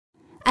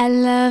I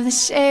love the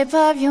shape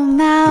of your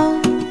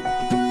mouth.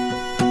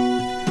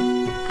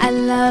 I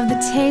love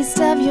the taste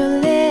of your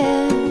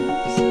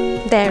lips.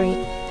 Derick,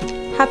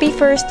 happy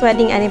first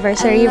wedding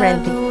anniversary,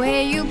 Randy.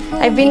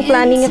 I've been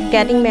planning of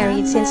getting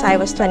married since I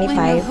was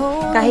 25,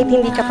 kahit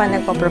hindi ka pa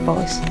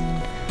nagpo-propose.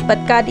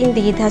 But God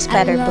indeed has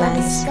better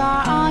plans.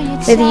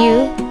 With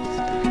you,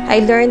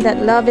 I learned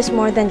that love is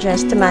more than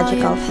just a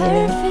magical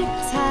feeling.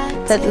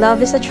 That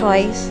love is a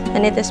choice,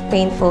 and it is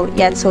painful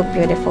yet so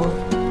beautiful.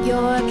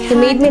 You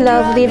made me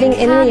love living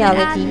in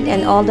reality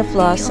and all the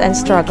flaws and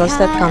struggles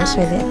that comes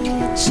with it.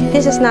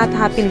 This is not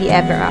happily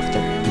ever after.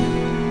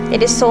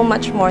 It is so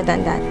much more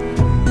than that.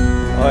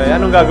 Oy,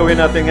 anong gagawin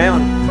natin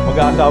ngayon?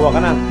 Mag-aasawa ka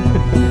na.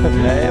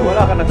 Eh,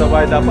 wala ka na sa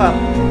bahay dapat.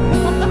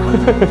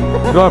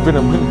 Grabe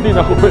naman, hindi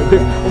na ako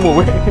pwede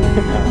umuwi.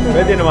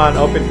 Pwede naman,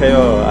 open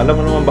kayo. Alam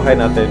mo naman bahay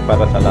natin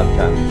para sa lahat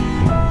yan.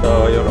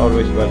 So, you're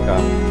always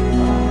welcome.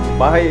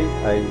 Bahay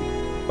ay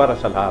para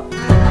sa lahat.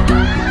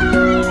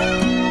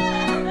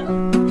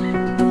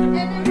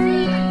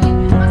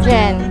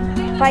 Jen,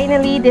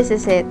 finally this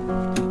is it.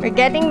 We're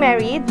getting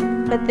married,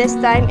 but this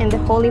time in the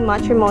holy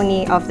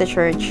matrimony of the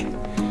church.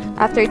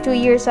 After 2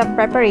 years of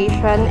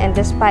preparation and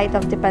despite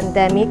of the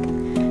pandemic,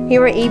 we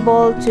were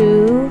able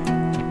to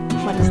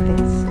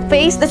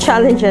face the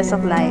challenges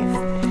of life.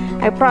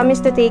 I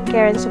promise to take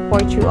care and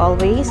support you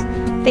always.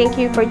 Thank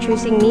you for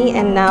choosing me,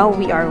 and now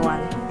we are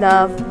one.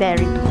 Love,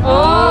 Derick.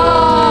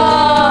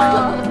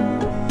 Oh!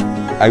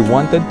 I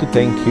wanted to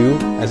thank you,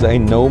 as I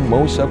know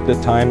most of the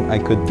time I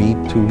could be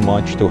too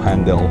much to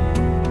handle.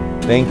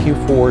 Thank you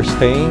for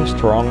staying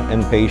strong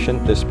and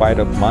patient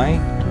despite of my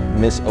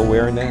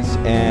misawareness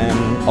and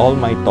all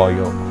my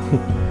toyo.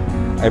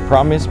 I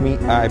promise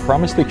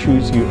to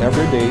choose you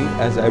every day,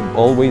 as I've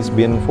always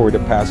been for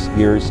the past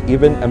years,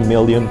 even a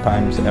million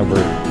times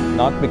ever.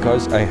 Not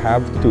because I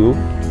have to,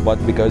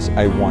 but because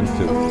I want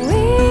to.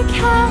 We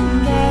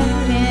can't get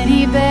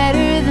any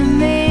better than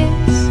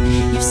this.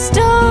 You've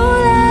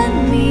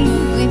stolen me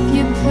with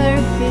your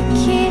perfect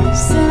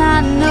kiss, and I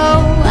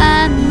know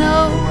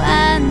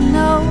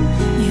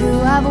you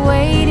I've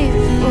waited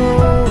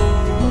for.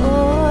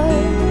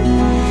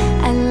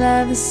 I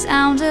love the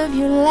sound of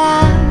your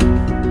laugh.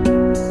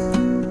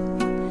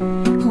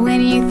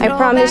 I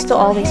promise to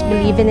always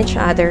believe in each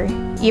other,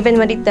 even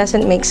when it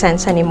doesn't make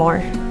sense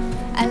anymore.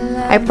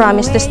 I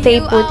promise to stay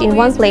put in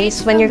one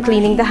place when you're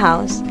cleaning the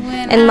house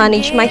and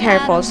manage my hair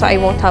fall so I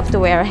won't have to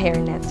wear a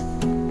hairnet.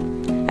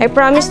 I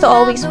promise to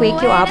always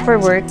wake you up for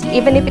work,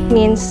 even if it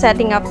means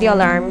setting up the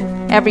alarm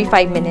every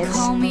 5 minutes.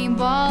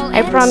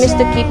 I promise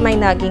to keep my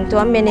nagging to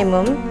a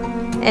minimum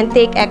and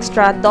take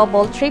extra,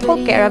 double,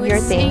 triple care of your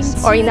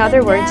things, or in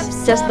other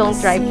words, just don't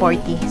drive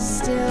 40.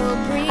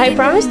 I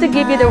promise to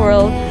give you the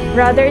world,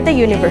 rather the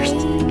universe.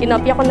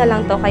 Kinopya ko na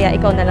lang to, kaya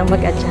ikaw na lang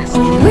mag-adjust.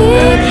 We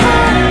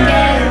can't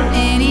get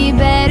any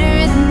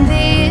better than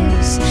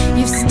this.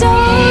 You've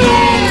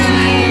stolen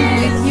me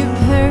with your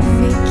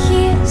perfect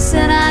kiss,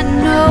 and I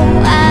know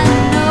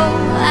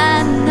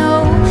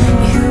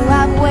you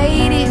I've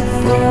waited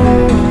for.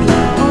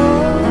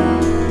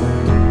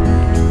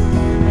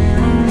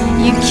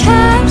 You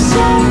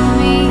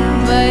captured me,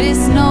 but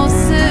it's no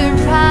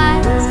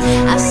surprise.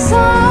 I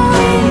saw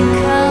it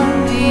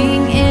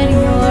coming in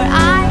your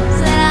eyes,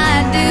 and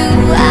I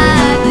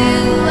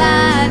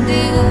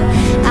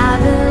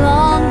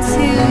belong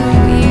to you.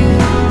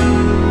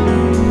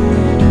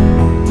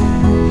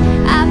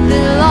 I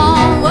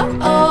belong.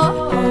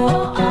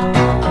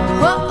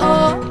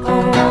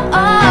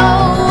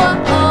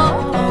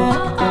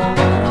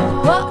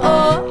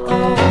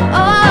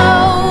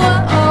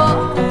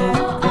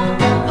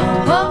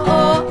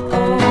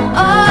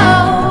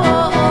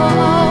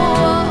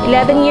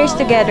 Years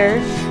together,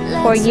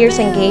 4 years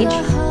engaged,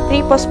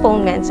 3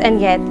 postponements, and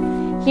yet,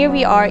 here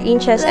we are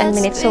inches and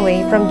minutes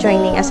away from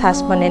joining as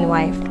husband and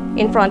wife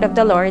in front of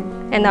the Lord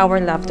and our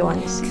loved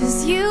ones.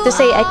 To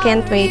say I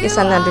can't wait is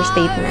an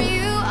understatement.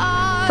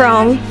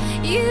 From,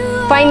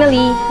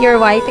 finally, your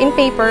wife in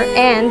paper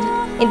and,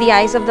 in the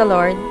eyes of the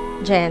Lord,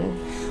 Jen.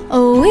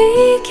 Oh,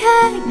 we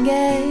can't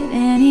get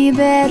any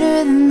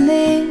better than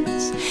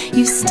this.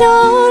 You've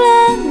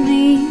stolen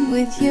me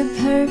with your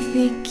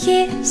perfect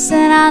kiss,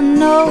 and I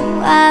know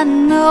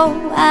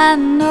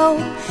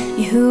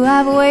who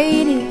I've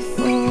waited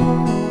for.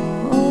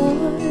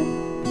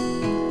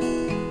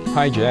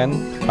 Hi Jen,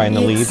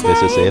 finally this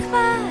is it.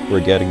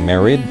 We're getting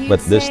married, but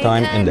this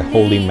time in the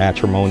holy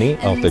matrimony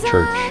of the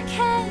church.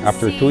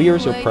 After 2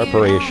 years of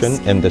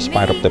preparation and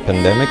despite of the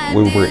pandemic,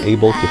 we were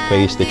able to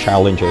face the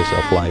challenges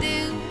of life.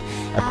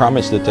 I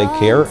promise to take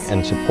care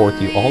and support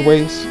you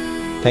always.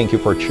 Thank you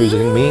for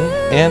choosing me,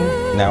 and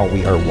now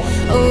we are one.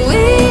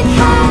 We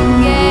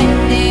can't get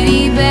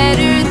any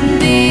better than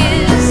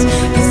this.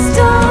 You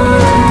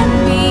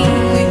stolen me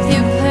with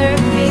your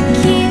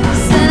perfect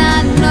kiss, and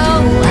I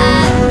know you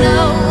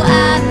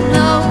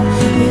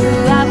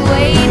I've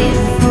waited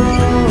for.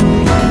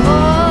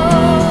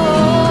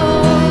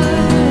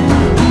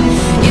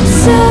 You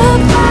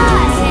took my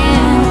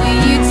hand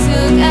when you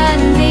took a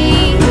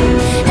knee,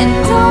 and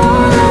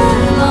all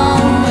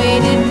along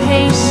waited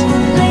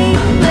patiently.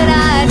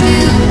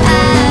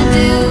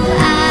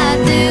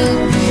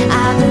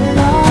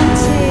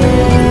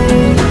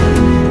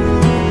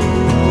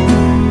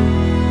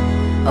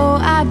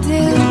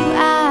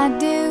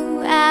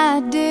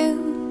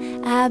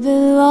 I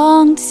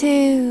belong to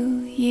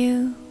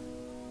you.